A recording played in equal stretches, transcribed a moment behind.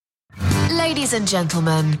Ladies and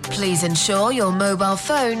gentlemen, please ensure your mobile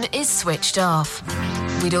phone is switched off.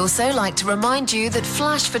 We'd also like to remind you that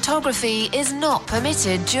flash photography is not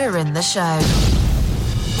permitted during the show.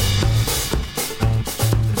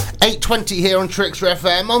 8:20 here on Tricks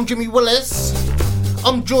FM. I'm Jimmy Willis.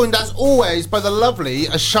 I'm joined as always by the lovely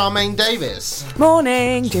Charmaine Davies.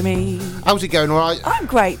 Morning, Jimmy. How's it going, all right? I'm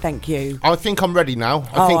great, thank you. I think I'm ready now.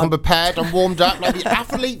 I think I'm prepared. I'm warmed up like the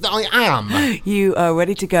athlete that I am. You are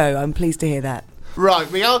ready to go. I'm pleased to hear that. Right,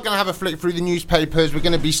 we are going to have a flick through the newspapers. We're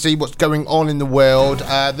going to see what's going on in the world.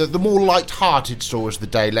 The more light-hearted stories of the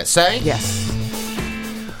day, let's say. Yes.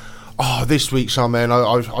 Oh, this week, Charmaine,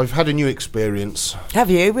 I've had a new experience. Have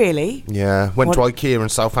you, really? Yeah, went to Ikea in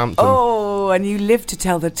Southampton. Oh, and you live to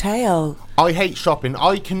tell the tale. I hate shopping.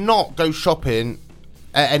 I cannot go shopping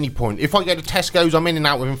at any point. If I go to Tesco's, I'm in and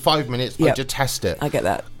out within 5 minutes. Yep. I detest it. I get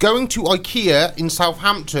that. Going to Ikea in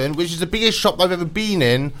Southampton, which is the biggest shop I've ever been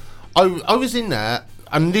in, I was in there,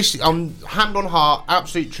 and this, hand on heart,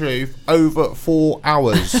 absolute truth, over 4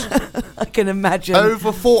 hours. I can imagine.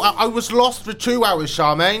 Over 4 hours. I was lost for 2 hours,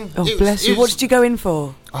 Charmaine. Oh, bless you. What did you go in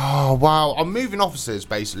for? Oh, wow. I'm moving offices,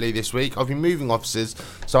 basically, this week. I've been moving offices,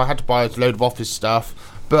 so I had to buy a load of office stuff.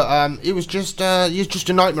 But it was just a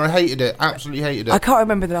nightmare. I hated it. Absolutely hated it. I can't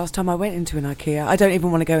remember the last time I went into an Ikea. I don't even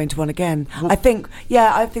want to go into one again. I think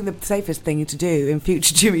the safest thing to do in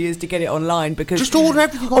future, Jimmy, is to get it online, because just order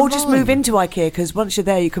everything online. Or just move into Ikea, because once you're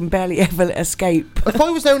there, you can barely ever escape. If I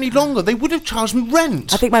was there any longer, they would have charged me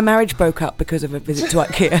rent. I think my marriage broke up because of a visit to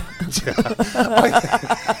Ikea.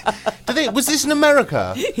 Was this in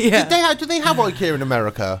America? Yeah. Did they have Ikea in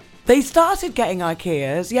America? They started getting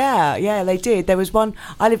Ikeas, yeah, they did. There was one,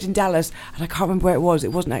 I lived in Dallas, and I can't remember where it was.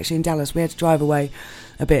 It wasn't actually in Dallas. We had to drive away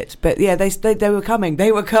a bit. But yeah, they were coming.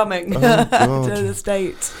 They were coming to the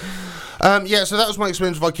States. So that was my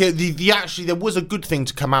experience with Ikea. Actually, there was a good thing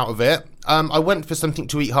to come out of it. I went for something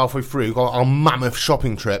to eat halfway through, got a mammoth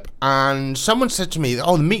shopping trip, and someone said to me, the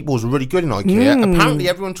meatballs are really good in Ikea. Apparently,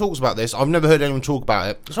 everyone talks about this. I've never heard anyone talk about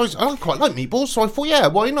it. So I quite like meatballs, so I thought, yeah,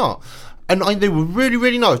 why not? And they were really,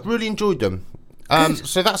 really nice. Really enjoyed them.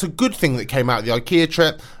 So that's a good thing that came out of the Ikea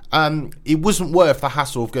trip. It wasn't worth the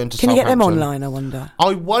hassle of going to Southampton. Can you get them online, I wonder?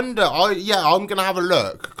 I'm going to have a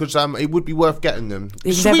look, because it would be worth getting them.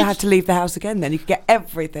 You never have to leave the house again then. You could get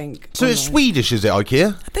everything So online. It's Swedish, is it,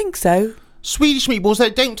 Ikea? I think so. Swedish meatballs,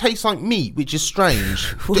 they don't taste like meat, which is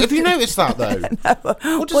strange. Have you noticed that, though? No.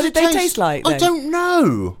 What did they taste like, then? I don't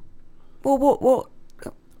know. Well, what?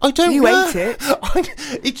 I don't you know. ate it.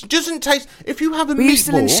 It doesn't taste. If you have a meatball. Were you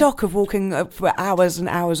still in shock of walking for hours and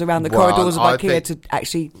hours around the corridors of Ikea to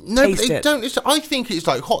actually taste it? I think it's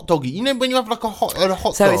like hot doggy. You know when you have like a hot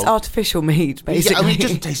dog. So it's artificial meat, basically. Yeah, I mean, it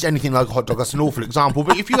doesn't taste anything like a hot dog. That's an awful example.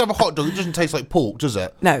 But if you have a hot dog, it doesn't taste like pork, does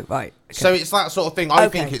it? No, right. Okay. So it's that sort of thing. I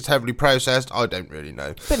think it's heavily processed. I don't really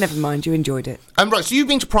know. But never mind, you enjoyed it. Right, so you've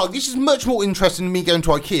been to Prague. This is much more interesting than me going to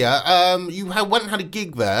Ikea. You went and had a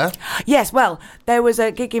gig there. Yes, well, there was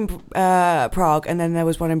a gig in Prague, and then there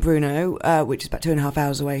was one in Brno, which is about 2.5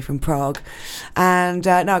 hours away from Prague. And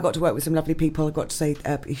now I got to work with some lovely people. I got to say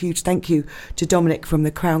a huge thank you to Dominic from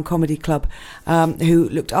the Crown Comedy Club, who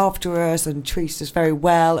looked after us and treated us very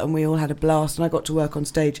well, and we all had a blast. And I got to work on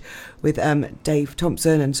stage with Dave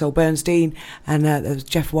Thompson and Sol Bernstein, and there was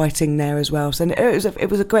Jeff Whiting there as well. So it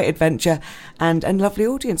was a great adventure and lovely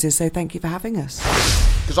audiences. So thank you for having us.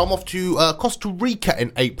 Because I'm off to Costa Rica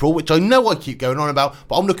in April, which I know I keep going on about,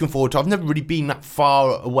 but I'm looking forward to. I've never really been that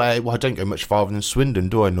far away. Well, I don't go much farther than Swindon,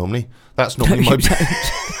 do I normally? That's normally my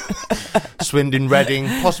Swindon, Reading,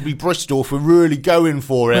 possibly Bristol if we're really going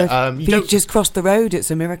for it. You just crossed the road,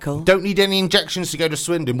 it's a miracle. Don't need any injections to go to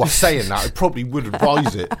Swindon. Well, saying that, I probably would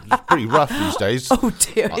advise it. It's pretty rough these days. Oh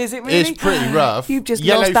dear, is it really? It's pretty rough. You've just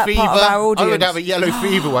yellow lost that fever. part of our audience. I would have a yellow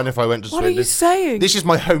fever one if I went to Swindon. What are you saying? This is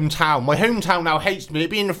my hometown. My hometown now hates me.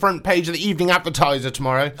 It'll be in the front page of the Evening Advertiser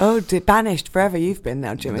tomorrow. Oh dear, banished forever you've been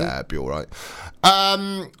now, Jimmy. Nah, be all right.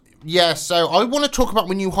 So I want to talk about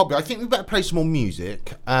my new hobby. I think we better play some more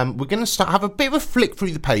music. We're going to have a bit of a flick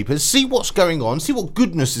through the papers, see what's going on, see what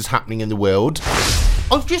goodness is happening in the world.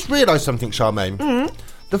 I've just realised something, Charmaine. Mm-hmm.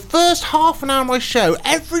 The first half an hour of my show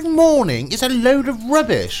every morning is a load of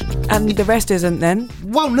rubbish. And the rest isn't then?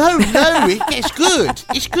 Well, no, it gets good.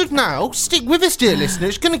 It's good now. Stick with us, dear listener.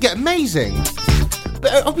 It's going to get amazing.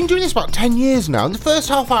 But I've been doing this about 10 years now, and the first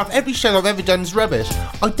half hour of every show I've ever done is rubbish.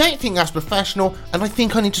 I don't think that's professional, and I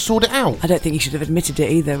think I need to sort it out. I don't think you should have admitted it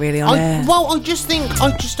either, really, on air. Well, I just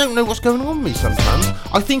don't know what's going on with me sometimes.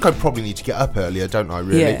 I think I probably need to get up earlier, don't I,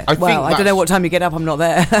 really? Yeah, I don't know what time you get up, I'm not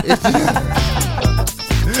there.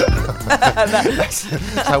 That's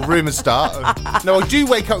how rumours start. No, I do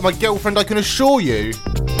wake up with my girlfriend, I can assure you.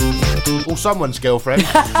 Or someone's girlfriend.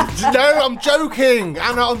 No, I'm joking,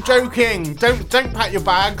 Anna. I'm joking. Don't pack your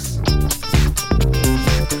bags.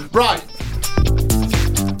 Right.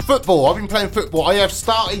 Football. I've been playing football. I have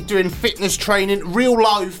started doing fitness training, real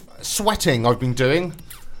life sweating. I've been doing.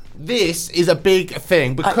 This is a big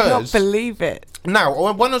thing because I can't believe it.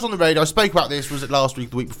 Now, when I was on the radio, I spoke about this. Was it last week,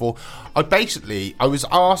 the week before? I was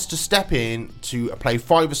asked to step in to play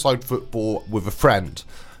five-a-side football with a friend.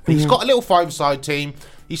 He's got a little five-a-side team.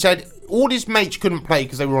 He said all his mates couldn't play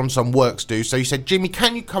because they were on some works do. So he said, Jimmy,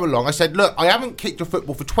 can you come along? I said, look, I haven't kicked a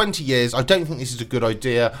football for 20 years. I don't think this is a good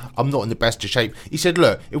idea. I'm not in the best of shape. He said,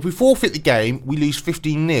 look, if we forfeit the game, we lose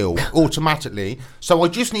 15-0 automatically. So I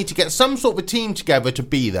just need to get some sort of a team together to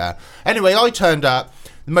be there. Anyway, I turned up.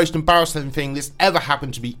 The most embarrassing thing that's ever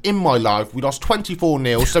happened to me in my life. We lost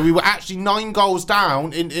 24-0. So we were actually 9 goals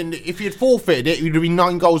down. If he had forfeited it, we'd have been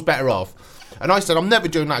 9 goals better off. And I said, I'm never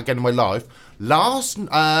doing that again in my life. Last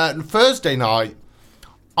Thursday night,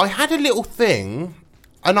 I had a little thing,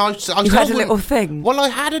 and I You had a little thing? Well, I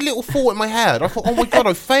had a little thought in my head. I thought, oh my God,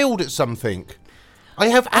 I failed at something. I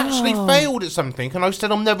have actually failed at something, and I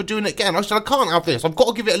said, I'm never doing it again. I said, I can't have this. I've got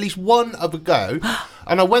to give it at least one other go.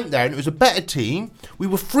 And I went there, and it was a better team. We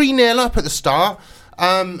were 3-0 up at the start,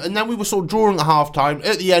 and then we were sort of drawing at half-time.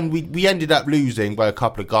 At the end, we ended up losing by a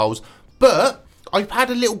couple of goals. But I've had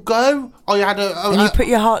a little go. And you put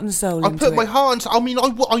your heart and soul into it. I put my heart and soul. I mean,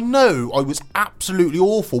 I know I was absolutely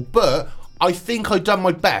awful, but I think I'd done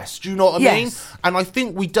my best. Do you know what I mean? And I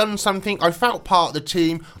think we done something. I felt part of the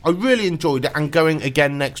team. I really enjoyed it, and going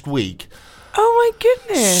again next week. Oh my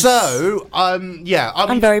goodness. So, yeah.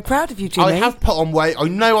 I'm very proud of you, Jimmy. I have put on weight. I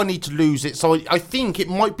know I need to lose it. So I think it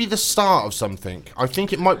might be the start of something. I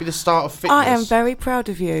think it might be the start of fitness. I am very proud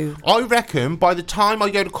of you. I reckon by the time I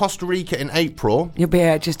go to Costa Rica in April, you'll be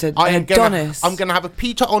just an Adonis. I'm going to have a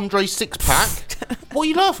Peter Andre six-pack. What are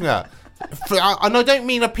you laughing at? And I don't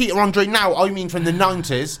mean a Peter Andre now. I mean from the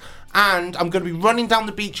 90s. And I'm going to be running down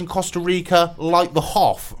the beach in Costa Rica like the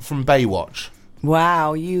Hoff from Baywatch.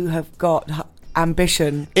 Wow, you have got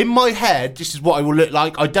ambition. In my head, this is what I will look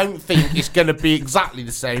like. I don't think it's going to be exactly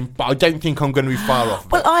the same, but I don't think I'm going to be far off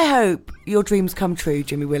of Well, it. I hope your dreams come true,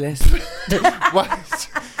 Jimmy Willis. Well,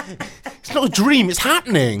 it's not a dream, it's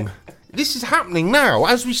happening. This is happening now,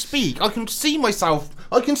 as we speak. I can see myself,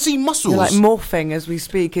 I can see muscles. You're like morphing as we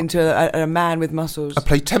speak into a man with muscles. I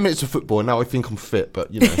played 10 minutes of football and now I think I'm fit,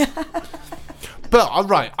 but you know. But, all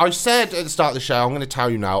right, I said at the start of the show, I'm going to tell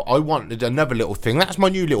you now, I wanted another little thing. That's my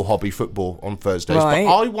new little hobby, football, on Thursdays. Right.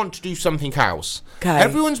 But I want to do something else. Okay.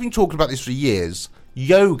 Everyone's been talking about this for years.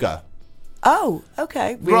 Yoga. Oh,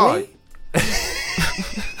 okay. Really? Right.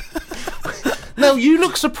 Now, you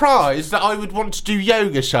look surprised that I would want to do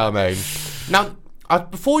yoga, Charmaine. Now,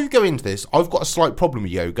 before you go into this, I've got a slight problem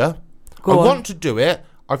with yoga. I want to do it.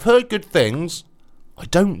 I've heard good things. I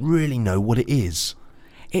don't really know what it is.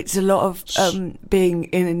 It's a lot of being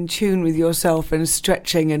in tune with yourself and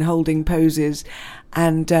stretching and holding poses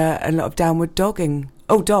and a lot of downward dogging.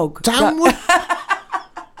 Oh, dog. Downward?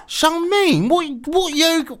 Charmaine, what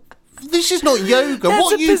yoga? This is not yoga. That's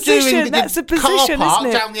what are you doing in That's the a position, car park isn't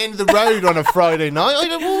it? down the end of the road on a Friday night? I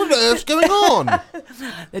don't know what on earth's going on.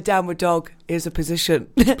 The downward dog is a position.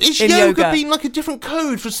 Is in yoga been like a different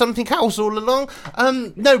code for something else all along?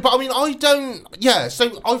 No, but I mean, I don't. Yeah,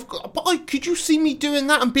 so I've got. But could you see me doing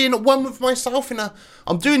that and being at one with myself?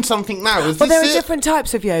 I'm doing something now. Well, there are different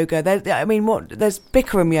types of yoga. There's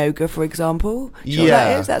Bikram yoga, for example. Do you know what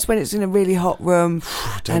that is? That's when it's in a really hot room.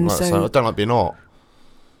 I don't like being hot.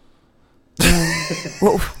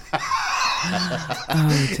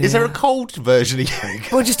 Is there a cold version of yoga?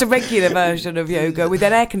 Well, just a regular version of yoga with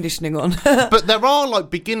an air conditioning on. But there are like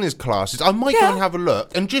beginners classes. I might go and have a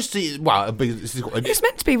look and just see. Well, it's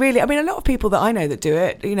meant to be really. I mean, a lot of people that I know that do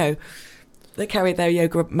it, you know, they carry their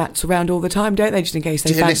yoga mats around all the time, don't they? Just in case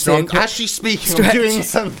they fancy it. As she's speaking, I'm doing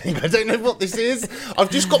something. I don't know what this is.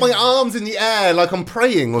 I've just got my arms in the air like I'm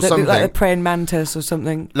praying or something. Like a praying mantis or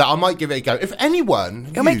something. Like, I might give it a go. If anyone...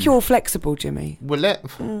 It'll make you all flexible, Jimmy. Will it?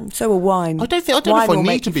 So will wine. I don't know if I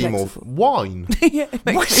need to be flexible. More... Wine? Yeah, it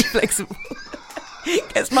makes me flexible.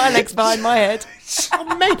 Gets my legs behind my head.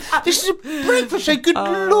 Oh, mate, this is a breakfast show. Good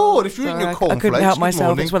Lord. If you're eating your cornflakes, I couldn't help myself.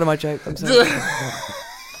 Morning. It's one of my jokes. I'm sorry.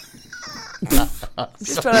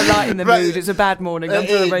 Just trying to lighten the mood. It's a bad morning. I'm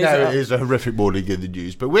trying to raise it up. It is a horrific morning in the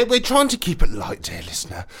news, but we're trying to keep it light, dear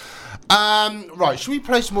listener. Right, should we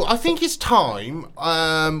play some more? I think it's time.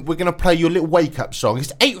 We're going to play your little wake-up song.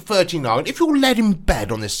 It's 8:39. If you're led in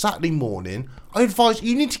bed on this Saturday morning, I advise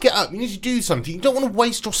you need to get up. You need to do something. You don't want to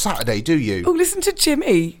waste your Saturday, do you? Oh, listen to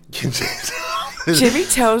Jimmy. Jimmy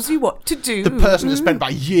tells you what to do. The person that spent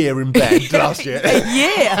about a year in bed last year. A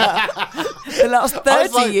year? The last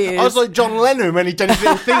 30 years. I was like John Lennon when he done his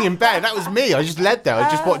little thing in bed. That was me. I just led there. I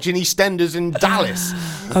was just watching EastEnders in Dallas.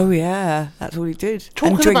 Oh, yeah. That's all he did.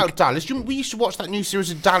 Talking about Dallas, we used to watch that new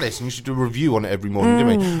series of Dallas and we used to do a review on it every morning,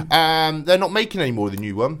 didn't we? They're not making any more of the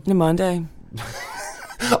new one. No mind, eh?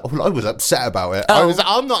 Well, I was upset about it.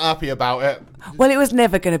 I'm not happy about it. Well, it was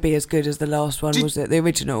never going to be as good as the last one, was it? The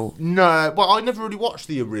original? No. Well, I never really watched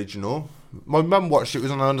the original. My mum watched it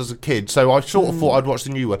when I was a kid, so I sort of thought I'd watch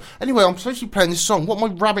the new one. Anyway, I'm supposed to be playing this song. What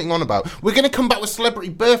am I rabbiting on about? We're going to come back with celebrity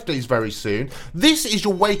birthdays very soon. This is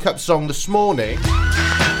your wake-up song this morning.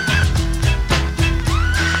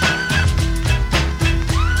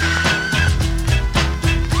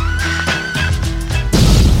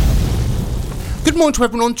 Good morning to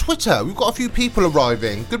everyone on Twitter. We've got a few people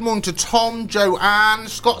arriving. Good morning to Tom, Joanne.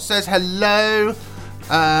 Scott says hello.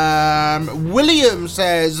 William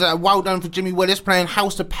says, well done for Jimmy Willis playing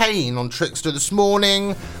House of Pain on Trickster this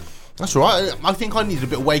morning. That's all right. I think I needed a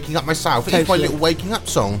bit of waking up myself. It's my little waking up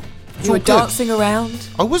song. You were dancing around?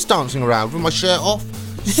 I was dancing around with my shirt off,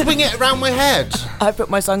 swing it around my head. I put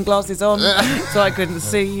my sunglasses on so I couldn't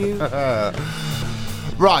see you.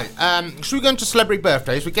 Right, should we go into celebrity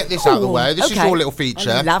birthdays? We get this out of the way. This is your little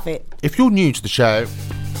feature. I love it. If you're new to the show,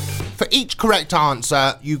 for each correct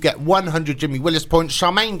answer, you get 100 Jimmy Willis points.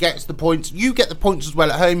 Charmaine gets the points. You get the points as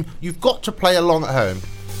well at home. You've got to play along at home.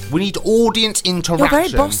 We need audience interaction. You're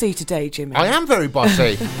very bossy today, Jimmy. I am very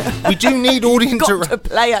bossy. We do need audience interaction. You've got to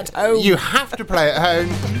play at home. You have to play at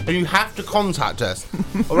home, and you have to contact us.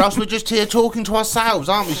 Or else we're just here talking to ourselves,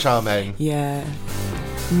 aren't we, Charmaine? Yeah.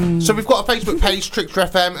 So we've got a Facebook page, Trickster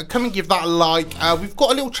FM. Come and give that a like. We've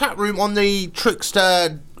got a little chat room on the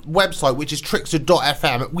Trickster website, which is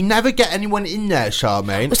trickster.fm. We never get anyone in there,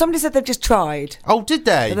 Charmaine. Well, somebody said they've just tried. Oh, did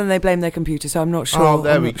they? But then they blame their computer, so I'm not sure. Oh,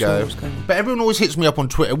 there we go. But everyone always hits me up on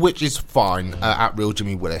Twitter, which is fine, at Real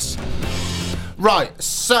Jimmy Willis. Right,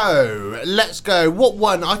 so let's go. What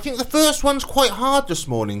one? I think the first one's quite hard this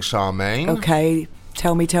morning, Charmaine. Okay,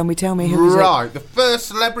 tell me. Who is it? Right, the first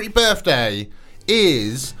celebrity birthday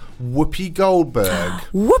is Whoopi Goldberg.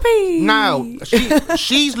 Whoopi! Now,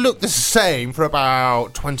 she's looked the same for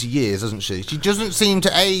about 20 years, hasn't she? She doesn't seem to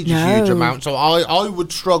age a huge amount, so I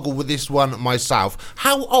would struggle with this one myself.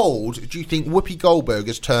 How old do you think Whoopi Goldberg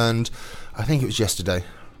has turned? I think it was yesterday.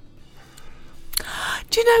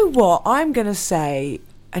 Do you know what? I'm going to say,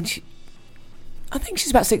 I think she's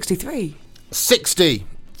about 63. 60.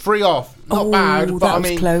 3 off. Not bad, but that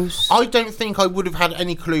was close. I don't think I would have had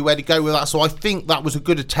any clue where to go with that, so I think that was a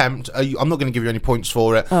good attempt. I'm not going to give you any points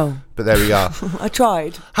for it, but there we are. I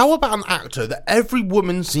tried. How about an actor that every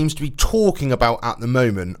woman seems to be talking about at the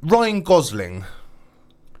moment? Ryan Gosling.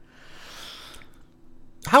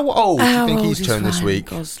 How old do you think he's turned this week?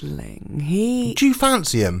 Gosling. Do you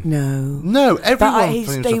fancy him? No, everyone seems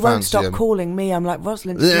to fancy him. He won't stop calling me. I'm like,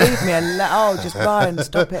 Rosalind, leave me alone. Just Ryan,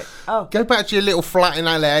 stop it. Oh, go back to your little flat in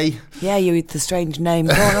LA. Yeah, you with the strange name.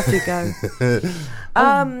 Go on, off you go.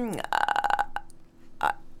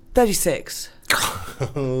 36.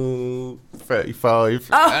 35.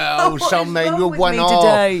 Oh, Charmaine, you're one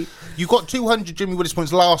off. You got 200 Jimmy Willis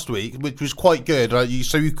points last week, which was quite good.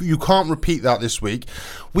 So you can't repeat that this week.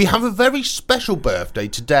 We have a very special birthday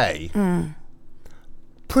today.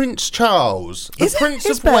 Prince Charles, the Prince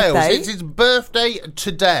of Wales. It's his birthday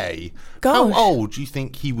today. Gosh. How old do you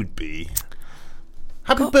think he would be?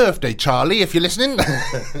 Happy birthday, Charlie, if you're listening.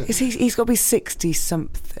 He's got to be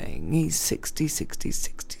 60-something. He's 60.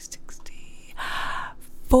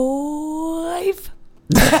 5?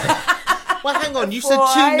 Well, hang on, you said 2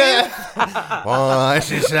 1,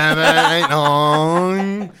 6, 7, 8,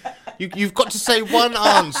 9. You've got to say one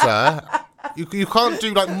answer. You can't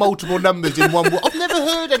do like multiple numbers in one word. I've never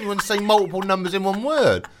heard anyone say multiple numbers in one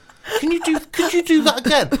word. Could you do that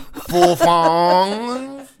again? 4,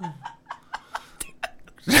 5.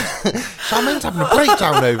 Charmaine's having a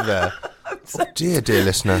breakdown over there. Oh, dear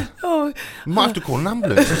listener. You might have to call an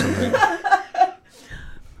ambulance or something.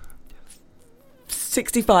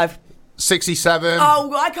 65. 67.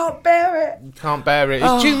 Oh, I can't bear it. You can't bear it.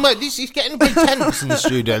 It's too much. He's getting a bit tense in the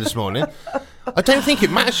studio this morning. I don't think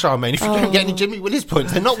it matters, Charmaine. If you don't get any Jimmy Willis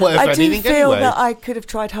points, they're not worth anything anyway. I do feel that I could have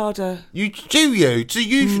tried harder. You?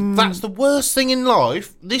 That's the worst thing in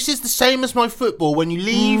life. This is the same as my football. When you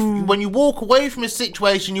leave, when you walk away from a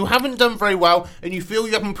situation you haven't done very well, and you feel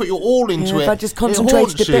you haven't put your all into it. If I just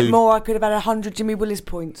concentrated a bit more, I could have had 100 Jimmy Willis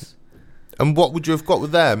points. And what would you have got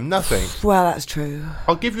with them? Nothing. Well, that's true.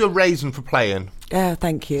 I'll give you a raisin for playing.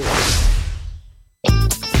 Thank you.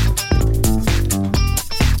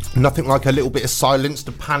 Nothing like a little bit of silence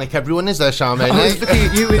to panic everyone, is there, Charmaine? I was looking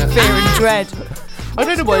at you with fear and dread. I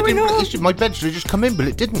don't know why my bed should have just come in, but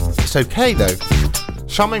it didn't. It's okay, though.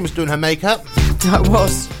 Charmaine was doing her makeup. That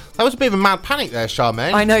was a bit of a mad panic there,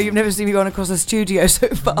 Charmaine. I know, you've never seen me run across a studio so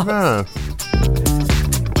fast. No.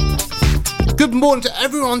 Good morning to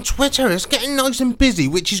everyone on Twitter. It's getting nice and busy,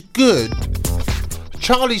 which is good.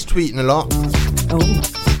 Charlie's tweeting a lot. Oh.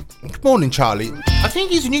 Good morning, Charlie. I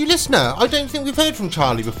think he's a new listener. I don't think we've heard from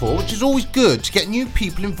Charlie before, which is always good to get new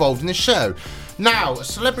people involved in the show. Now, a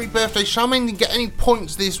celebrity birthday. Charmaine didn't get any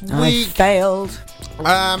points this week. I failed.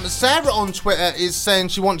 Sarah on Twitter is saying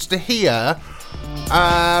she wants to hear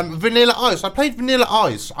Vanilla Ice. I played Vanilla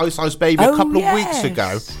Ice, Ice Ice Baby, a couple of weeks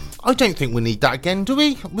ago. I don't think we need that again, do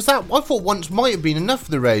we? I thought once might have been enough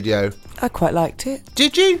for the radio. I quite liked it.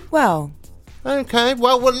 Did you? Well... Okay,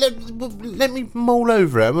 well let me mull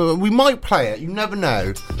over it. We might play it, you never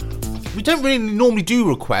know. We don't really normally do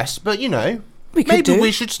requests, but maybe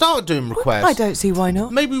we should start doing requests. I don't see why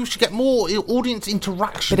not. Maybe we should get more audience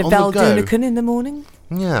interaction Bit of on the go. Valdunacan in the morning.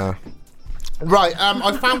 Yeah. Right,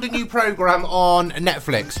 I found a new programme on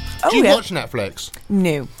Netflix. Do you watch Netflix?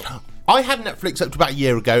 No. I had Netflix up to about a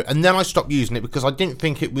year ago, and then I stopped using it because I didn't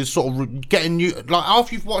think it was sort of getting you... Like,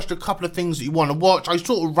 after you've watched a couple of things that you want to watch, I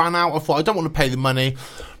sort of ran out. I thought, I don't want to pay the money.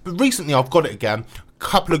 But recently, I've got it again. A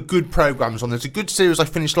couple of good programmes on. There's a good series I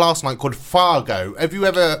finished last night called Fargo. Have you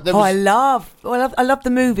ever... I love the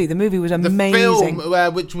movie. The movie was amazing. The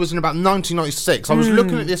film, which was in about 1996. I was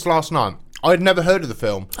looking at this last night. I had never heard of the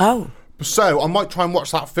film. Oh. So, I might try and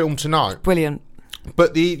watch that film tonight. Brilliant.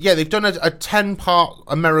 But they've done a 10-part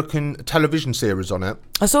American television series on it.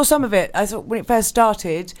 I saw some of it. I saw when it first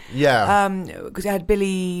started. Yeah. Because it had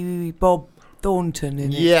Billy Bob Thornton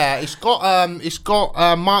in it. Yeah, it's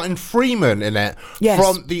got Martin Freeman in it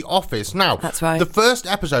from The Office. Now, that's right. The first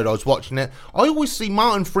episode I was watching it, I always see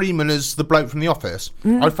Martin Freeman as the bloke from The Office.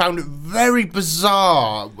 I found it very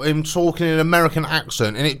bizarre him talking in an American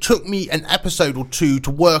accent, and it took me an episode or two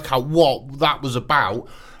to work out what that was about.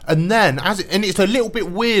 And then, it's a little bit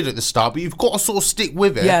weird at the start, but you've got to sort of stick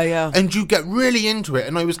with it. Yeah. And you get really into it,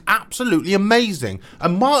 and it was absolutely amazing.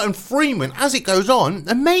 And Martin Freeman, as it goes on,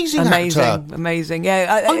 amazing actor. Amazing.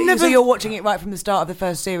 Yeah, so you're watching it right from the start of the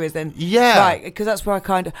first series then? Yeah. Right, because that's where I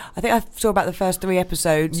think I saw about the first 3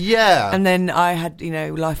 episodes. Yeah. And then I had,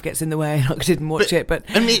 life gets in the way, and I didn't watch it. But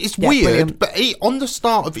I mean, it's weird, but on the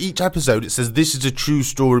start of each episode, it says, this is a true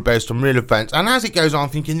story based on real events. And as it goes on, I'm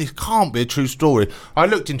thinking, this can't be a true story. I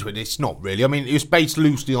looked into it, it's not really. I mean, it was based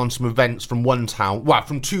loosely on some events from one town,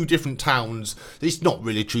 from 2 different towns. It's not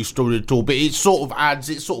really a true story at all, but it sort of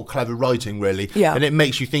it's sort of clever writing, really. Yeah. And it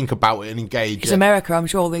makes you think about it and engage. It's America, I'm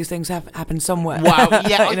sure all these things have happened somewhere. Wow,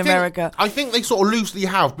 yeah. America. I think they sort of loosely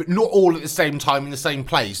have, but not all at the same time in the same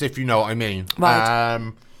place, if you know what I mean.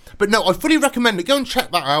 Right. But no, I fully recommend it. Go and check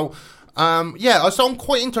that out. So I'm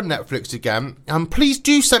quite into Netflix again. Please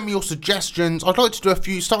do send me your suggestions. I'd like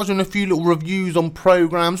to start doing a few little reviews on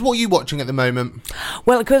programmes. What are you watching at the moment?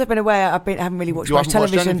 Well, because I've been away, I haven't really watched much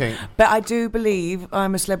television. Watched but I do believe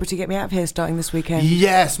I'm a Celebrity Get Me Out of Here starting this weekend.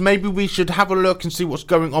 Yes, maybe we should have a look and see what's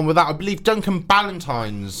going on with that. I believe Duncan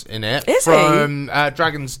Ballantyne's in it. Is from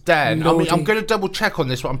Dragon's Den. Lordy. I mean, I'm going to double check on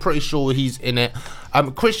this, but I'm pretty sure he's in it.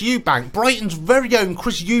 Chris Eubank, Brighton's very own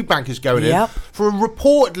Chris Eubank is going in for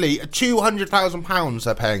reportedly £200,000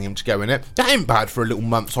 they're paying him to go in it. That ain't bad for a little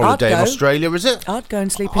month's holiday in Australia, is it? I'd go and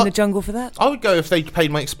sleep in the jungle for that. I would go if they paid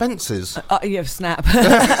my expenses. Snap.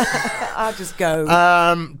 I'd just go.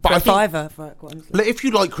 But for a fiver. If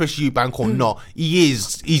you like Chris Eubank or not,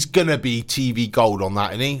 he's gonna be TV gold on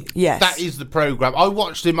that, isn't he? Yes. That is the programme. I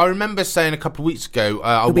watched him. I remember saying a couple of weeks ago,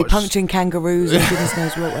 He'll be punching kangaroos and goodness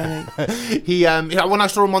knows what, won't he? When I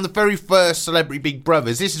saw him on the very first Celebrity Big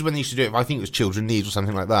Brothers, this is when they used to do it. I think it was Children Needs or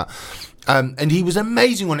something like that. And he was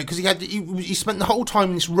amazing on it because he spent the whole time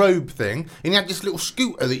in this robe thing, and he had this little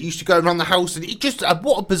scooter that used to go around the house, and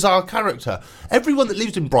what a bizarre character. Everyone that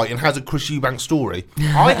lives in Brighton has a Chris Eubank story.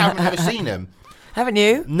 I haven't ever seen him. Haven't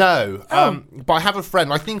you? No. But I have a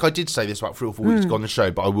friend. I think I did say this about 3 or 4 weeks ago on the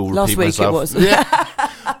show, but I will repeat myself. Last week it was.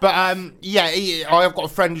 But I've got a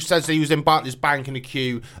friend who says that he was in Barclays Bank in a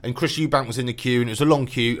queue, and Chris Eubank was in the queue, and it was a long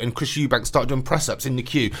queue, and Chris Eubank started doing press-ups in the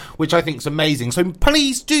queue, which I think is amazing. So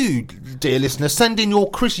please do, dear listeners, send in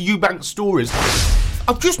your Chris Eubank stories.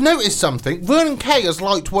 I've just noticed something. Vernon Kay has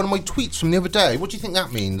liked one of my tweets from the other day. What do you think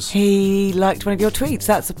that means? He liked one of your tweets.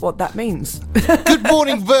 That's what that means. Good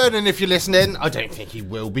morning, Vernon, if you're listening. I don't think he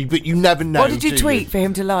will be, but you never know. What did you tweet for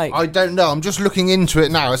him to like? I don't know. I'm just looking into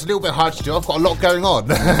it now. It's a little bit hard to do. I've got a lot going on.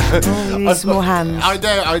 You need some more hands. I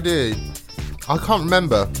do. I can't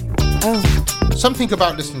remember. Oh. Something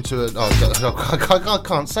about listening to it. I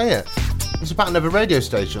can't say it. It's about another radio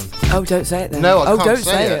station. Oh, don't say it then. No, I can't don't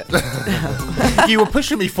say it. You were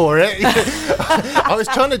pushing me for it. I was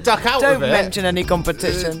trying to duck out of it. Don't mention any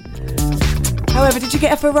competition. However, did you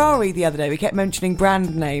get a Ferrari the other day? We kept mentioning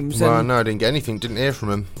brand names. Well, no, I didn't get anything. Didn't hear from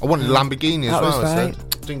him. I wanted a Lamborghini as well. Right. I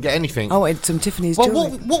said. Didn't get anything. I wanted some Tiffany's jewelry.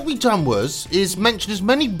 jewelry. What we done is mention as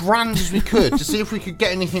many brands as we could to see if we could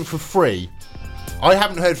get anything for free. I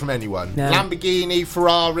haven't heard from anyone. No. Lamborghini,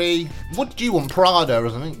 Ferrari. What did you want? Prada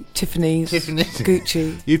or something? Tiffany's.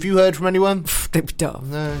 Gucci. Have you heard from anyone? Don't be daft.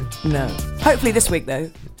 No. Hopefully this week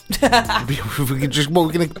though. We're going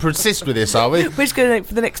to persist with this, are we? We're just going to,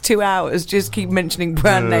 for the next 2 hours, just keep mentioning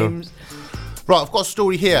brand names. Right, I've got a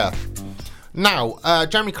story here. Now,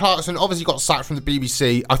 Jeremy Clarkson obviously got sacked from the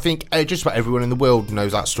BBC. I think just about everyone in the world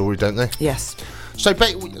knows that story, don't they? Yes. So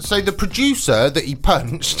the producer that he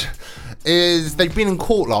punched they've been in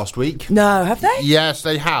court last week. No, have they? Yes,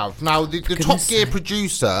 they have. Now, the Top Gear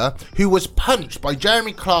producer, who was punched by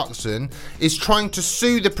Jeremy Clarkson, is trying to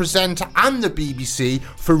sue the presenter and the BBC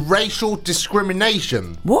for racial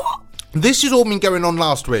discrimination. What? This has all been going on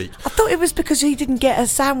last week. I thought it was because he didn't get a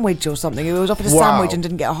sandwich or something. He was offered a sandwich and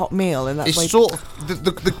didn't get a hot meal, and that's it's sort of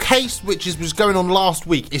the case which was going on last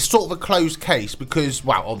week is sort of a closed case because,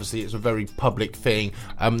 well, obviously it's a very public thing.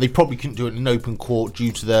 They probably couldn't do it in an open court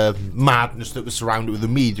due to the madness that was surrounded with the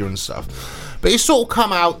media and stuff. But it's sort of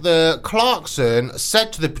come out that Clarkson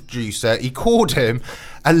said to the producer, he called him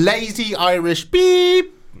a lazy Irish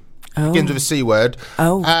beep. Begins with a C word.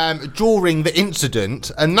 During the incident,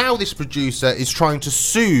 and now this producer is trying to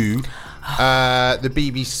sue the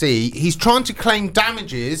BBC. He's trying to claim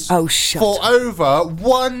damages for over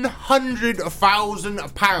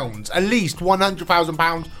 £100,000. At least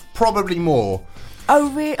 £100,000, probably more.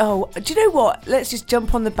 Oh, really? Oh, do you know what? Let's just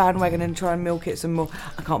jump on the bandwagon and try and milk it some more.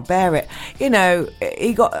 I can't bear it. You know,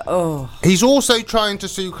 he got... He's also trying to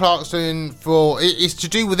sue Clarkson for... It's to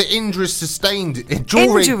do with the injuries sustained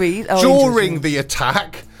during the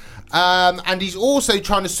attack. And he's also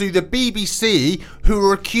trying to sue the BBC, who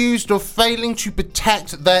are accused of failing to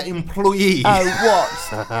protect their employees.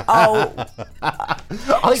 Oh, what? I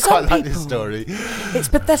quite like this story. It's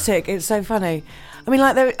pathetic. It's so funny. I mean,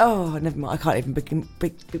 like, never mind. I can't even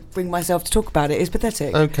bring myself to talk about it. It's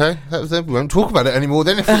pathetic. Okay, we won't talk about it anymore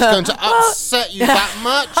then if it's going to upset you that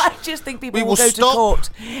much. I just think people will go to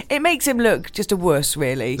court. It makes him look just a worse,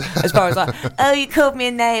 really, as far as like, oh, you called me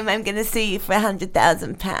a name, I'm going to sue you for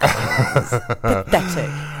 £100,000.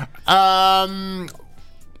 Pathetic.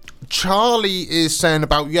 Charlie is saying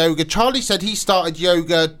about yoga. Charlie said he started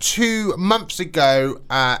yoga 2 months ago,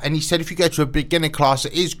 and he said if you go to a beginner class,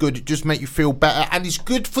 it is good. It just makes you feel better, and it's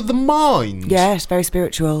good for the mind. Yes, very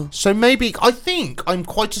spiritual. So maybe I think I'm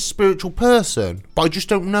quite a spiritual person, but I just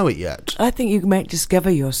don't know it yet. I think you might discover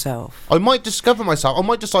yourself. I might discover myself. I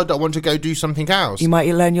might decide that I want to go do something else. You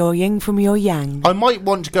might learn your yin from your yang. I might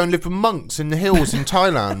want to go and live with monks in the hills in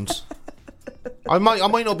Thailand. I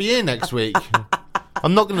might not be here next week.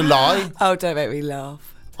 I'm not going to lie. Oh, don't make me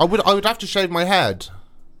laugh. I would have to shave my head.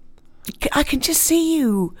 I can just see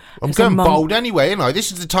you. I'm going bald anyway, ain't I?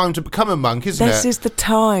 This is the time to become a monk, isn't it? This is the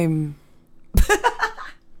time.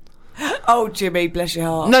 Oh, Jimmy, bless your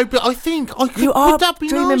heart. No, but I think I could. You are would that be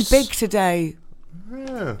dreaming nice? big today.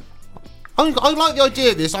 Yeah. I like the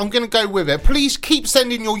idea of this. I'm going to go with it. Please keep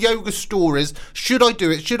sending your yoga stories. Should I do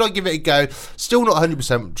it? Should I give it a go? Still not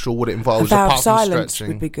 100% sure what it involves. A vow apart of silence from stretching.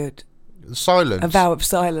 would be good. Silence. A vow of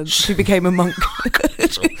silence. He became a monk.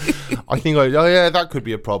 I think, yeah, that could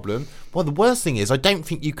be a problem. Well, the worst thing is, I don't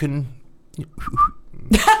think you can.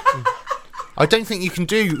 I don't think you can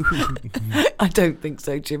do. I don't think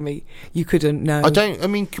so, Jimmy. You couldn't, no. I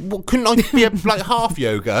mean, couldn't I be like half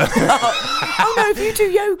yoga? Oh no, if you do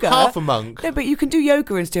yoga, half a monk. No, but you can do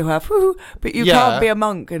yoga and still have hoo-hoo. But you can't be a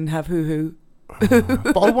monk and have hoo-hoo.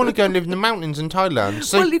 But I want to go and live in the mountains in Thailand.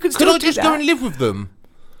 So well, you could I just go and live with them?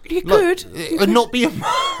 You could. And not be a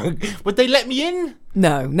monk. Would they let me in?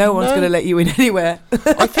 No one's going to let you in anywhere.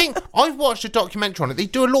 I think I've watched a documentary on it. They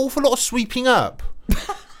do an awful lot of sweeping up.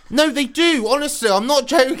 No, they do. Honestly, I'm not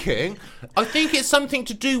joking. I think it's something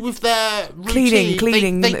to do with their routine.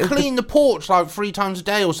 Cleaning. They clean the porch like 3 times a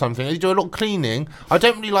day or something. They do a lot of cleaning. I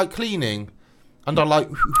don't really like cleaning. And I like...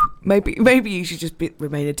 Maybe you should just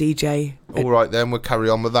remain a DJ. All right, then. We'll carry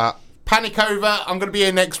on with that. Panic over. I'm going to be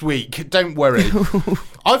here next week. Don't worry.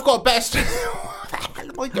 I've got best... What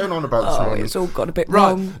am I going on about this morning? It's all got a bit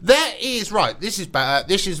wrong. There is... Right, this is better.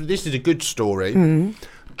 This is a good story.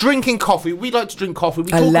 Drinking coffee. We like to drink coffee.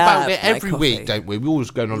 We talk about it every week, don't we? We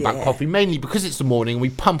always go on about coffee, mainly because it's the morning. We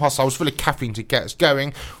pump ourselves full of caffeine to get us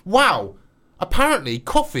going. Wow. apparently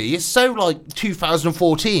coffee is so like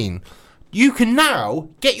 2014. You can now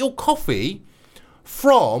get your coffee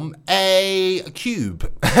from a cube,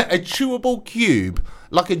 a chewable cube,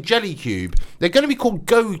 like a jelly cube. They're going to be called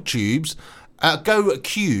Go Cubes,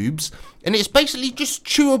 and it's basically just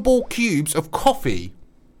chewable cubes of coffee.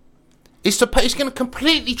 It's going to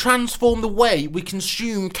completely transform the way we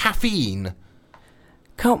consume caffeine.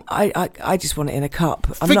 I just want it in a cup.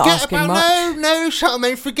 I'm not asking much. No,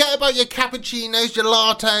 Charmaine, forget about your cappuccinos, your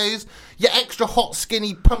lattes, your extra hot,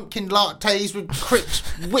 skinny pumpkin lattes with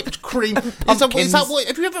whipped cream. Is that what?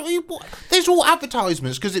 Have you ever? There's all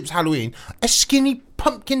advertisements because it was Halloween. A skinny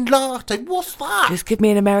pumpkin latte. What's that? Just give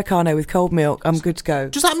me an Americano with cold milk. I'm good to go.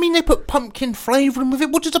 Does that mean they put pumpkin flavouring with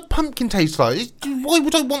it? What does a pumpkin taste like? Why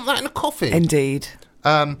would I want that in a coffee? Indeed.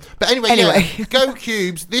 But anyway. Yeah, Go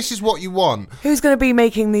Cubes, this is what you want. Who's going to be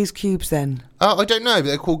making these cubes then? I don't know, but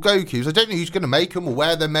they're called Go Cubes. I don't know who's going to make them or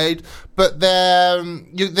where they're made, but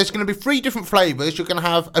there's going to be 3 different flavours. You're going to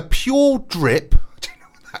have a pure drip. I don't know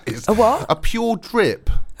what that is. A what? A pure drip.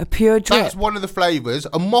 A pure drip? That's one of the flavours.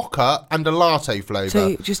 A mocha and a latte flavour. So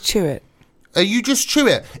you just chew it? You just chew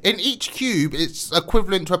it. In each cube, it's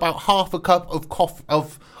equivalent to about half a cup of coffee,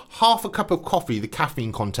 the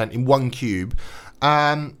caffeine content in one cube.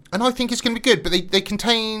 And I think it's going to be good, but they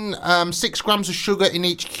contain 6 grams of sugar in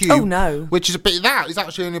each cube. Oh no! Which is a bit. That is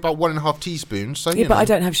actually only about 1.5 teaspoons. So yeah, but I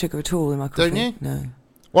don't have sugar at all in my coffee. Don't you? No.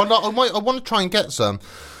 Well, no, I want to try and get some.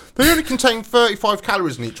 They only contain 35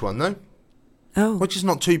 calories in each one, though. Oh, which is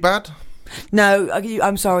not too bad. No,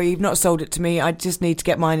 I'm sorry, you've not sold it to me. I just need to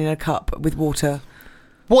get mine in a cup with water.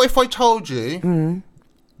 What if I told you?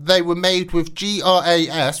 They were made with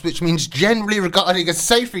GRAS, which means generally regarded as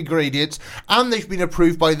safe ingredients, and they've been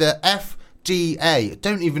approved by the FDA.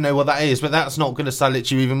 Don't even know what that is, but that's not going to sell it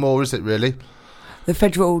to you even more, is it really? The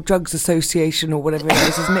Federal Drugs Association or whatever it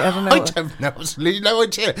is, isn't it? I don't know. I don't know, absolutely no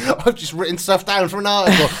idea. I've just written stuff down from an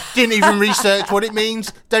article. Didn't even research what it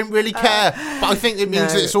means. Don't really care. But I think it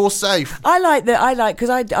means that it's all safe. Because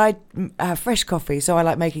I have fresh coffee, so I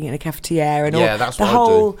like making it in a cafetiere and all. That's the what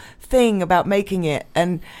whole thing about making it.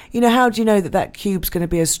 And, how do you know that cube's going to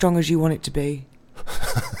be as strong as you want it to be?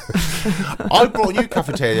 I brought a new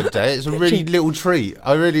cafetiere the other day. It's a really little treat.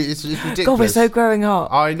 It's ridiculous. God, we're so growing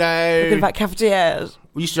up. I know. Talking about cafetieres.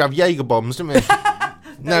 We used to have Jaeger bombs, didn't we?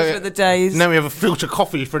 Those were the days. Now we have a filter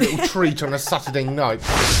coffee for a little treat on a Saturday night.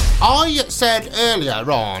 I said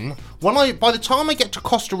earlier on, by the time I get to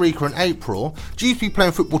Costa Rica in April, due to be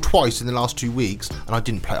playing football twice in the last 2 weeks, and I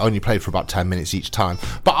didn't play, I only played for about 10 minutes each time.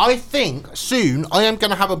 But I think soon I am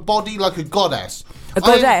going to have a body like a goddess. A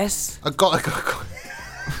goddess? A god.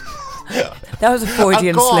 That was a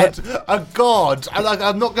Freudian slip. A god.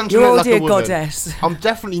 I'm not going to You're look like a woman. goddess. I'm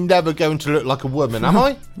definitely never going to look like a woman, am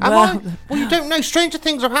I? Am I? Well, you don't know. Stranger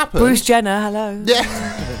things have happened. Bruce Jenner, hello.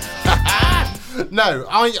 Yeah. No,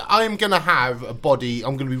 I am going to have a body.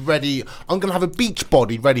 I'm going to be ready. I'm going to have a beach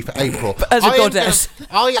body ready for April. As a goddess.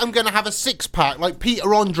 I am going to have a six-pack like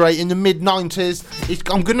Peter Andre in the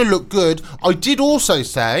mid-90s. I'm going to look good. I did also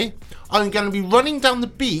say I'm going to be running down the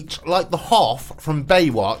beach like the Hoff from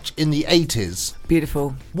Baywatch in the 80s.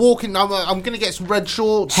 Beautiful. Walking, I'm going to get some red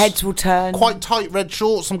shorts. Heads will turn. Quite tight red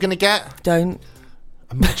shorts I'm going to get. Don't.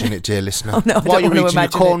 Imagine it, dear listener. Oh, no, While you're eating your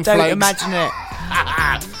cornflakes. Don't imagine it.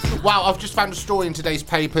 Wow, I've just found a story in today's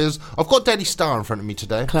papers. I've got Daily Star in front of me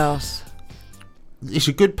today. Class. It's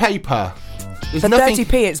a good paper. For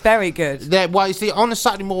 30p, it's very good. Well, you see, on a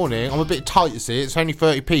Saturday morning, I'm a bit tight, you see. It's only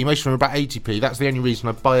 30p. Most of them are about 80p. That's the only reason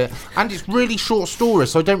I buy it. And it's really short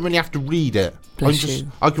stories, so I don't really have to read it.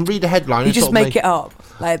 I can read the headline. You just make it up,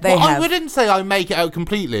 like they have. I wouldn't say I make it out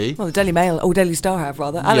completely. Well, the Daily Mail, or Daily Star have,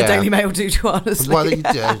 rather. And the Daily Mail do, too, honestly. Well,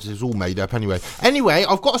 it's all made up anyway. Anyway,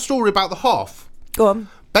 I've got a story about the Hoff. Go on.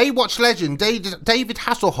 Baywatch legend David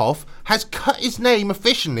Hasselhoff has cut his name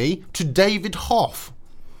officially to David Hoff.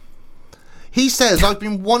 He says, I've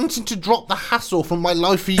been wanting to drop the hassle from my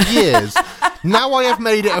life for years. Now I have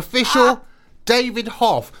made it official. David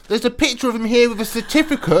Hoff. There's a picture of him here with a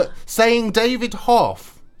certificate saying David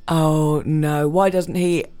Hoff. Oh, no. Why doesn't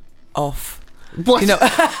he off? What?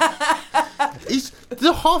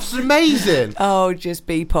 The Hoff's amazing. Oh, just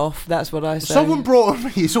beep off. That's what I say. Someone brought me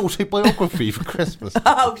his autobiography for Christmas.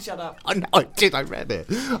 Oh, shut up. I know, I did. I read it.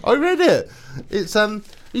 It's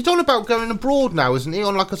he's on about going abroad now, isn't he?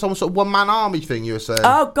 On like some sort of one-man army thing you were saying.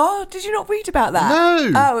 Oh, God, did you not read about that?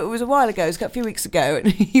 No. Oh, it was a while ago. It was a few weeks ago. And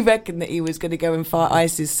he reckoned that he was going to go and fight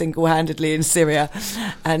ISIS single-handedly in Syria.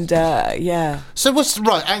 And, yeah. So what's...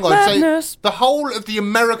 Right, hang on. Madness. So the whole of the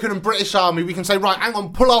American and British army, we can say, right, hang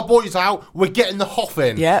on, pull our boys out. We're getting the Hoff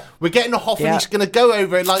in. Yep. We're getting the Hoff in. Yep. He's going to go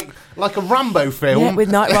over it like a Rambo film. Yeah,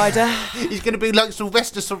 with Knight Rider. He's going to be like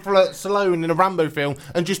Sylvester Stallone in a Rambo film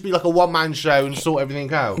and just be like a one-man show and sort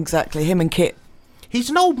everything out. Exactly, him and Kit. He's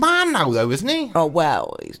an old man now, though, isn't he? Oh,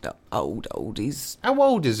 well, he's not old. He's... How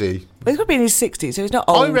old is he? Well, he's got to be in his 60s, so he's not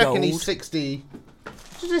old. I reckon he's 60...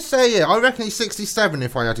 What did it say here? I reckon he's 67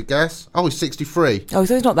 if I had to guess. Oh, he's 63. Oh,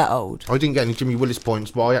 so he's not that old. I didn't get any Jimmy Willis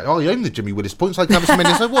points, but I own the Jimmy Willis points. I can have as many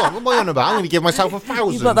as I want. What am I on about? I'm going to give myself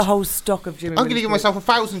 1,000. You've got the whole stock of Jimmy I'm going to give myself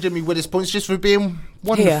 1,000 Jimmy Willis points just for being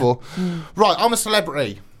wonderful. Right, I'm a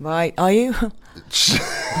celebrity. Right, are you?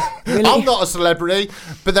 Really? I'm not a celebrity,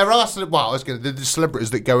 but there are... the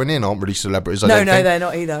celebrities that going in aren't really celebrities, I No, don't think. they're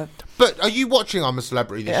not either. But are you watching I'm a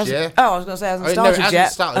Celebrity this year? Oh, I was going to say it hasn't No, started it hasn't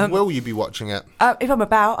yet. started. Will you be watching it? If I'm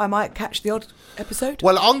about, I might catch the odd episode.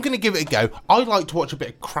 Well, I'm going to give it a go. I like to watch a bit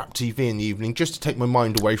of crap TV in the evening just to take my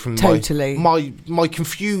mind away from Totally. my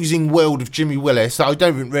confusing world of Jimmy Willis that I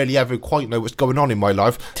don't really ever quite know what's going on in my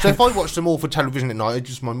life. So if I watch them all for television at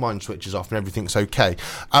night, my mind switches off and everything's okay.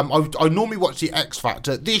 I normally watch The X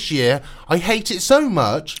Factor. This year, I hate it so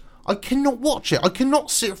much, I cannot watch it. I cannot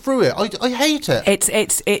sit through it. I hate it.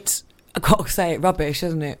 It's I've got to say it, rubbish,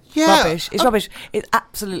 isn't it? Yeah. Rubbish. It's rubbish. It's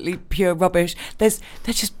absolutely pure rubbish. They're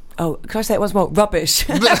just... Oh, can I say it once more? Rubbish.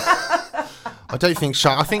 I don't think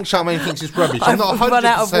I think Charmaine thinks it's rubbish. I'm not 100% run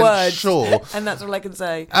out of words, sure. And that's all I can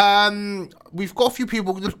say. We've got a few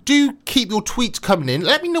people. Do keep your tweets coming in.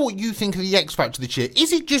 Let me know what you think of the X Factor this year.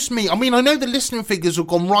 Is it just me? I mean, I know the listening figures have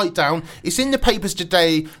gone right down. It's in the papers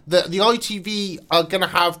today that the ITV are going to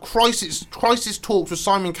have crisis talks with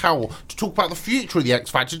Simon Cowell to talk about the future of the X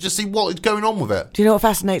Factor, to see what is going on with it. Do you know what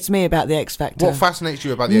fascinates me about the X Factor? What fascinates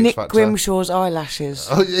you about the Nick X Factor? Grimshaw's eyelashes.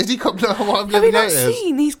 Oh, has he got? What have you Have you not noticed?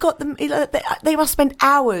 seen? He's got them. They must spend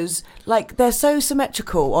hours. Like, they're so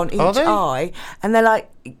symmetrical on each eye, and they're like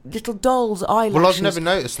little doll's eyelashes. Well, I've never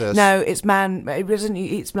noticed this. No, it's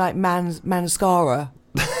It's like mascara.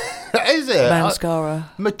 Is it?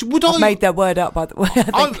 Mascara. I've made that word up, by the way.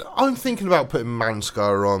 I'm thinking about putting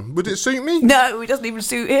mascara on. Would it suit me? No, it doesn't even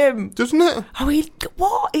suit him. Doesn't it? Oh,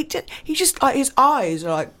 what? He just like, his eyes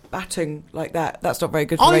are like batting like that. That's not very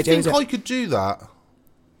good for radio, is it? I could do that.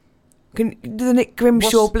 Can the Nick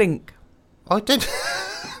Grimshaw blink? I did.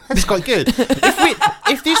 That's quite good.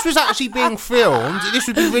 If this was actually being filmed, this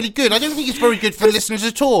would be really good. I don't think it's very good for listeners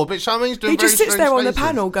at all, but Charmaine's doing He just sits there on the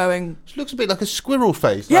panel going... She looks a bit like a squirrel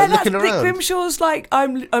face, Yeah, like that's looking Nick around. Grimshaw's like,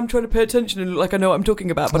 I'm trying to pay attention and look like I know what I'm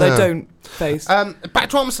talking about, but I don't face. Back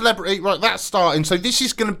to I'm a Celebrity. Right, that's starting. So this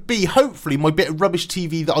is going to be, hopefully, my bit of rubbish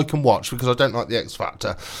TV that I can watch, because I don't like the X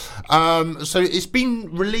Factor. So it's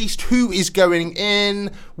been released. Who is going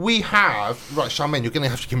in? We have... Right, Charmaine, you're going to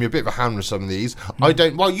have to give me a bit of a hand with some of these. I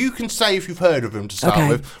don't... Well, you can say if you've heard of him to start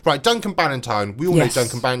with. Right, Duncan Bannatyne. We all know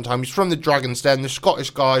Duncan Bannatyne. He's from the Dragon's Den, the Scottish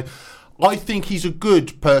guy. I think he's a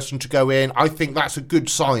good person to go in. I think that's a good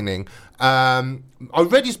signing. I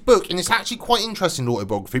read his book, and it's actually quite interesting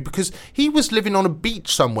autobiography, because he was living on a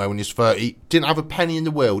beach somewhere when he was 30, didn't have a penny in the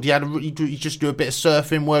world. He just do a bit of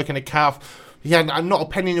surfing, work in a calf. He had not a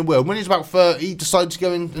penny in the world. When he was about 30, he decided to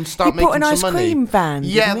go in and start making some money. He bought an ice cream van,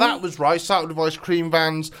 Yeah, that was right. Started with ice cream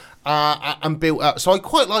vans and built up. So I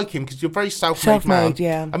quite like him, because you're a very self-made man.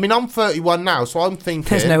 Yeah. I mean, I'm 31 now, so I'm thinking...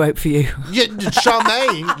 There's no hope for you. Yeah,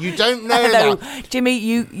 Charmaine, you don't know Hello. that. Jimmy,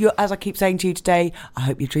 you, as I keep saying to you today, I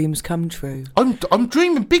hope your dreams come true. I'm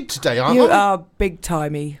dreaming big today, aren't You I? are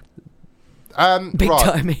big-timey.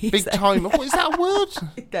 Big-timey. Big-time. What is that a word?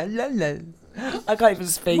 I can't even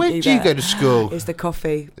speak Where either. do you go to school? It's the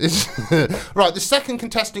coffee. Right, the second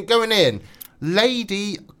contestant going in,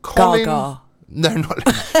 Lady Colin... Gaga. No, not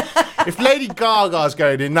Lady. If Lady Gaga's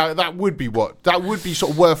going in, that would be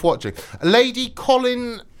sort of worth watching. Lady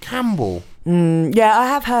Colin Campbell. Yeah, I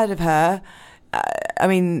have heard of her. I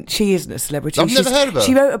mean, she isn't a celebrity. I've never heard of her.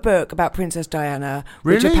 She wrote a book about Princess Diana,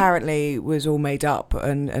 which Really? apparently was all made up,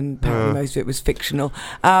 and apparently most of it was fictional.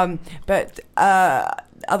 But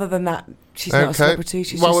other than that, she's not a celebrity.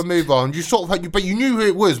 She's we'll move on. You sort of, but you knew who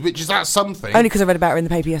it was, which is that something. only because I read about her in the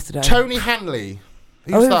paper yesterday. Tony Hanley.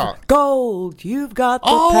 Who's that? Gold, you've got the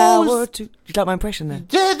power to... Did you like my impression there?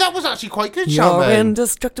 Yeah, that was actually quite good, You're Charmaine.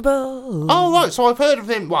 indestructible. Oh, right, so I've heard of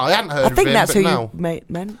him. Well, I hadn't heard of him, I think that's but who now. you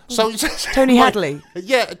meant. So Tony Hadley.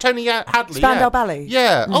 Yeah, Tony Hadley. Spandau Ballet.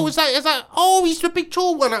 Yeah. Oh, is that? Oh, he's the big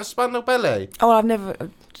tall one at Spandau Ballet. Oh, I've never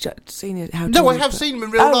seen it. No, I have seen him in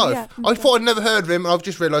real life. Yeah. I thought I'd never heard of him, and I've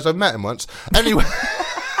just realised I've met him once. Anyway.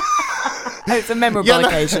 It's a memorable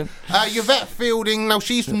occasion. Yvette Fielding, now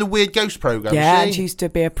she's from the Weird Ghost programme. Yeah, and she used to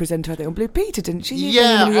be a presenter, I think, on Blue Peter, didn't she?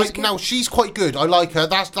 No, she's quite good. I like her.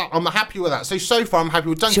 I'm happy with that. So far, I'm happy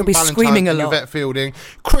with Duncan She'll be Valentine screaming a and lot. Yvette Fielding.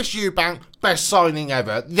 Chris Eubank, best signing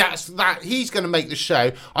ever. He's going to make the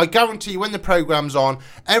show. I guarantee you, when the programme's on,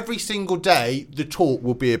 every single day, the talk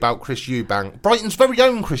will be about Chris Eubank. Brighton's very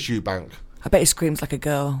own Chris Eubank. I bet he screams like a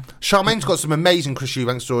girl. Charmaine's got some amazing Chris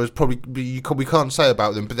Eubank stories. Probably we can't say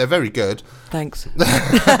about them, but they're very good. Thanks. So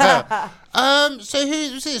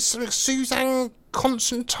who's this? Suzanne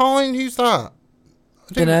Constantine? Who's that?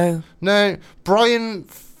 Don't know. No, Brian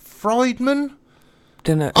Friedman.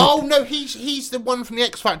 Don't know. Oh no, he's the one from the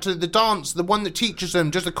X Factor, the dance, the one that teaches them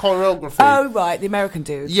just the choreography. Oh right, the American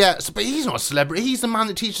dude. Yes, but he's not a celebrity. He's the man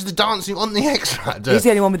that teaches the dancing on the X Factor. He's the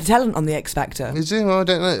only one with the talent on the X Factor. Is he? Well, I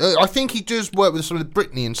don't know. I think he does work with some of the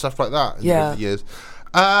Britney and stuff like that. Over the years.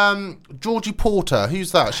 Georgie Porter,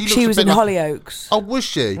 who's that? She was in Hollyoaks. Oh, was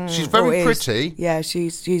she? She's very pretty. Yeah,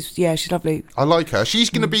 she's lovely. I like her. She's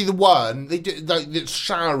going to be the one that's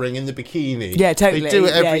showering in the bikini. Yeah, totally. They do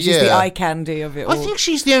it every year. She's the eye candy of it all. I think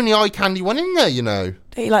she's the only eye candy one in there, you know.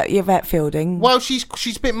 Don't you like Yvette Fielding? Well, she's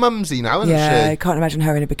a bit mumsy now, isn't she? Yeah, I can't imagine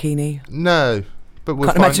her in a bikini. No. But we'll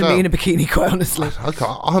can't imagine me in a bikini, quite honestly.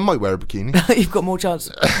 I might wear a bikini. You've got more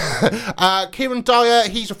chance. Kieran Dyer,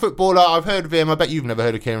 he's a footballer. I've heard of him. I bet you've never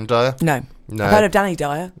heard of Kieran Dyer. No. I've heard of Danny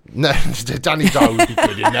Dyer. No, Danny Dyer would be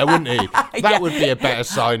good in there, wouldn't he? That would be a better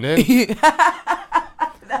signing.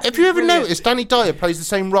 Have you ever noticed Danny Dyer plays the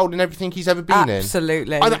same role in everything he's ever been in?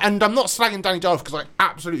 Absolutely. And I'm not slagging Danny Dyer because I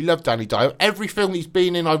absolutely love Danny Dyer. Every film he's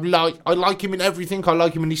been in, I like him in everything. I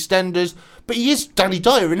like him in EastEnders. But he is Danny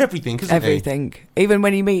Dyer in everything, isn't he? Everything. Even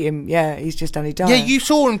when you meet him, he's just Danny Dyer. Yeah, you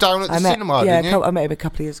saw him down at the cinema, didn't you? I met him a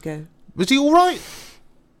couple of years ago. Was he all right?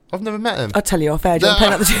 I've never met him. I'll tell you off air. Do you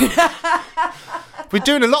want to play another We're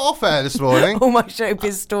doing a lot off air this morning. All my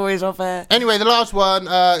showbiz stories off air. Anyway, the last one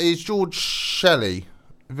is George Shelley.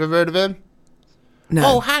 Have you ever heard of him? No.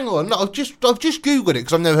 Oh, hang on. No, I've just Googled it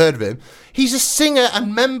because I've never heard of him. He's a singer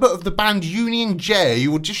and member of the band Union J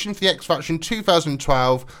who auditioned for the X Factor in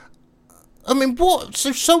 2012. I mean, what?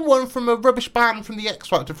 So someone from a rubbish band from the X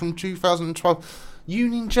Factor from 2012.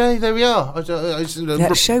 Union J, there we are. That's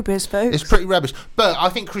showbiz, folks. It's pretty rubbish. But I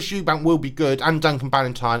think Chris Eubank will be good, and Duncan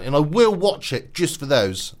Valentine, and I will watch it just for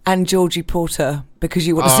those. And Georgie Porter, because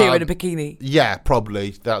you want to see her in a bikini. Yeah,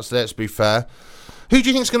 probably. Let's be fair. Who do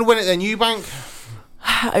you think's going to win it then, Eubank?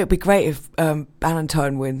 It would be great if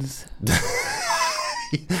Valentine wins.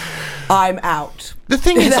 I'm out. The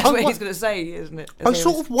thing is, that's what he's going to say, isn't it? I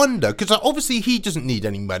sort of wonder, because obviously he doesn't need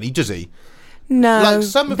any money, does he? No, like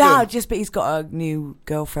some of them. But he's got a new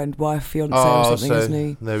girlfriend, wife, fiance, or something, isn't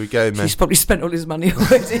he? There we go, man. She's probably spent all his money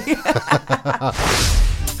already.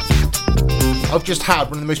 I've just had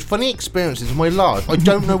one of the most funny experiences of my life. I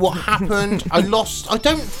don't know what happened.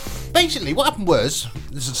 Basically, what happened was,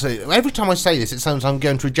 every time I say this, it sounds like I'm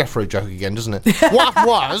going to a Jeffro joke again, doesn't it? What happened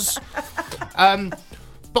was,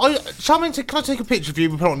 Charmaine said, "Can I take a picture of you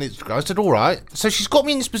and put it on Instagram?" I said, "All right." So she's got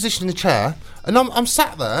me in this position in the chair, and I'm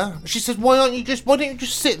sat there. She said, why don't you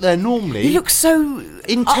just sit there normally?" You look so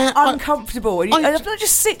uncomfortable. And I don't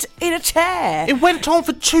just sit in a chair. It went on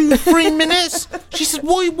for 2-3 minutes. She said,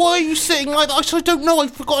 why are you sitting like that? I said, I don't know.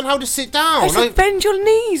 I've forgotten how to sit down. I said, bend your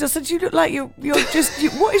knees. I said, you look like you're just...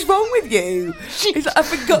 what is wrong with you? He's like, I've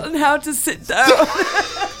forgotten how to sit down.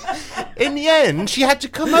 In the end, she had to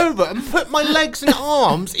come over and put my legs and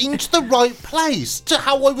arms into the right place to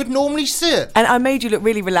how I would normally sit. And I made you look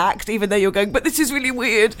really relaxed, even though you're going, but this is really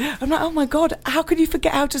weird. I'm like, oh my God, how could you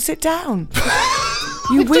forget how to sit down?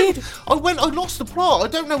 You weird. I lost the plot. I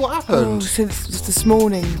don't know what happened. Oh, since this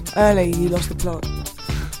morning, early, you lost the plot.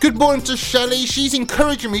 Good morning to Shelley. She's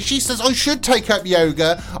encouraging me. She says I should take up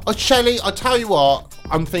yoga. Shelley, I tell you what,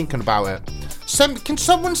 I'm thinking about it. Can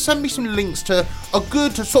someone send me some links to a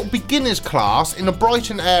good sort of beginners class in a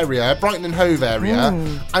Brighton and Hove area,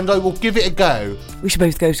 and I will give it a go. We should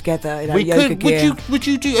both go together in our yoga gear. Would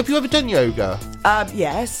you do? Have you ever done yoga?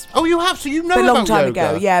 Yes. Oh, you have. So you know about yoga. A long time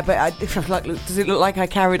yoga. ago. Yeah, but does it look like I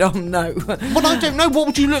carried on? No. Well, I don't know. What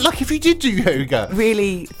would you look like if you did do yoga?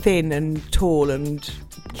 Really thin and tall and.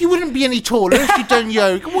 You wouldn't be any taller if you'd done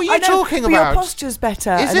yoga. What are you talking about? Your posture's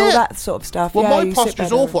better and all that sort of stuff. Well, my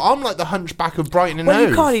posture's awful. I'm like the hunchback of Brighton and Hove. Well,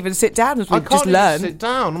 you can't even sit down, as we've just learned. I can't even sit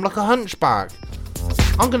down. I'm like a hunchback.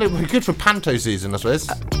 I'm going to be good for panto season, I suppose.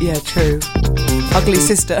 Yeah, true. Ugly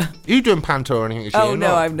sister. Are you doing panto or anything? Oh,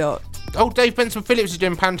 no, I'm not. Oh, Dave Benson Phillips is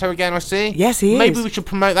doing panto again, I see. Yes, he is. Maybe we should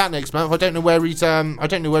promote that next month. I don't know where he's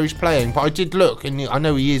playing, but I did look, and I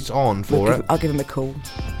know he is on for it. I'll give him a call.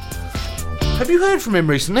 Have you heard from him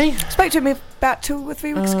recently? Spoke to him about 2 or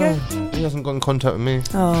 3 weeks ago. He hasn't got in contact with me.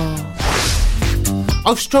 Oh.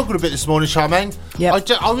 I've struggled a bit this morning, Charmaine. Yep.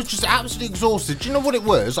 I was just absolutely exhausted. Do you know what it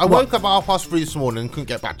was? I woke up at 3:30 this morning and couldn't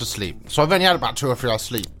get back to sleep. So I've only had about 2 or 3 hours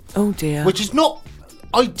sleep. Oh dear. Which is not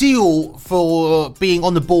ideal for being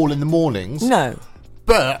on the ball in the mornings. No.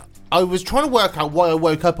 But I was trying to work out why I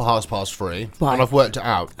woke up at 3:30. Why? And I've worked it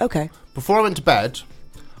out. Okay. Before I went to bed,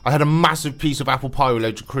 I had a massive piece of apple pie with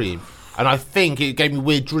loads of cream. And I think it gave me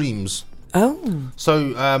weird dreams. Oh.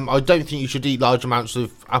 So I don't think you should eat large amounts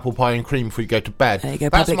of apple pie and cream before you go to bed. There you go.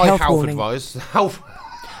 That's Public my health health warning. advice.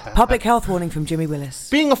 Public health warning from Jimmy Willis.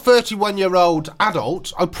 Being a 31-year-old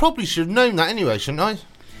adult, I probably should have known that anyway, shouldn't I?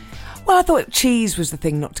 Well, I thought cheese was the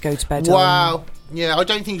thing not to go to bed on. Wow. Yeah, I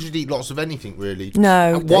don't think you should eat lots of anything, really.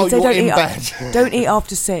 No. While they you're don't in eat bed. Don't eat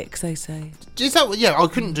after 6, they say. Is that what? Yeah, I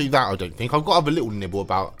couldn't do that, I don't think. I've got to have a little nibble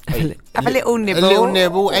about 8. Have a little nibble. A little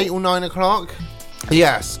nibble, 8 or 9 o'clock.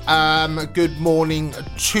 Yes. Good morning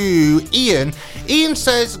to Ian. Ian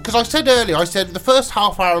says, because I said earlier, the first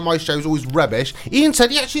half hour of my show is always rubbish. Ian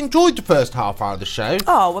said he actually enjoyed the first half hour of the show.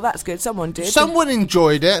 Oh, well, that's good. Someone did. Someone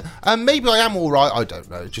enjoyed it. Maybe I am all right. I don't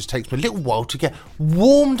know. It just takes me a little while to get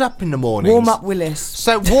warmed up in the morning. Warm up Willis.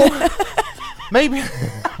 So maybe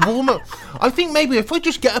warm up. I think maybe if I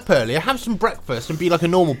just get up earlier, have some breakfast and be like a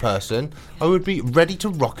normal person, I would be ready to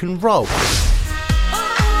rock and roll.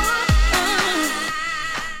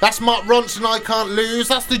 That's Mark Ronson, I Can't Lose.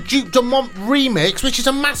 That's the Duke Dumont remix, which is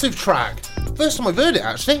a massive track. First time I've heard it,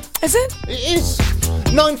 actually. Is it? It is.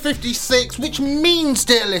 9:56, which means,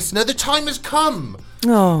 dear listener, the time has come.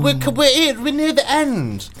 Oh. We're here. We're near the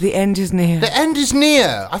end. The end is near. The end is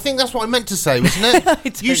near. I think that's what I meant to say, wasn't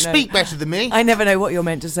it? You know. speak better than me. I never know what you're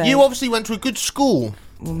meant to say. You obviously went to a good school.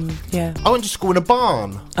 Yeah. I went to school in a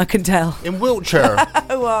barn. I can tell. In Wiltshire.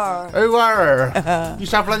 Oh, Used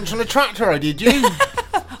to have lunch on a tractor, did you?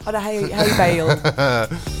 On a hay bale.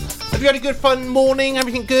 Have you had a good fun morning?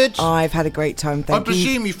 Everything good? I've had a great time, thank you. I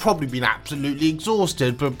presume you've probably been absolutely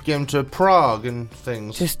exhausted by going to Prague and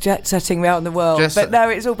things. Just jet setting around the world. But no,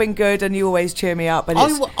 it's all been good and you always cheer me up. And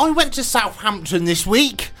I went to Southampton this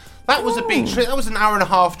week. That was a big trip. That was an hour and a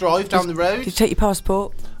half drive down the road. Did you take your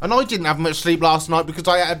passport? And I didn't have much sleep last night because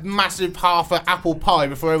I had a massive half an apple pie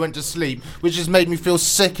before I went to sleep, which has made me feel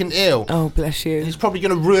sick and ill. Oh, bless you. It's probably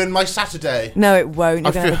going to ruin my Saturday. No, it won't.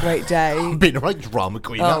 You're going to have a great day. I've been a right drama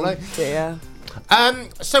queen, haven't I? Dear.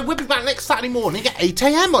 So we'll be back next Saturday morning at 8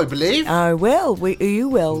 a.m, I believe. I will. You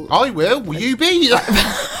will. I will. Will you be?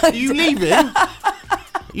 Are you leaving?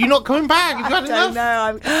 You're not coming back? Have you had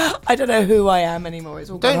enough? I don't know who I am anymore. It's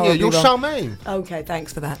all Don't you? You're wrong. Charmaine. Okay,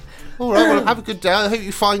 thanks for that. All right, well, have a good day. I hope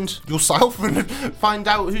you find yourself and find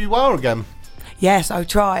out who you are again. Yes, I'll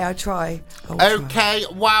try. Okay,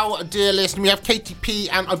 wow, dear listener, we have Katie P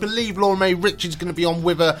and I believe Laura May Richards going to be on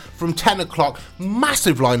with her from 10 o'clock.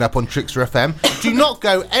 Massive lineup on Trickster FM. Do not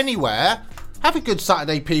go anywhere. Have a good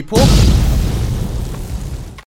Saturday, people.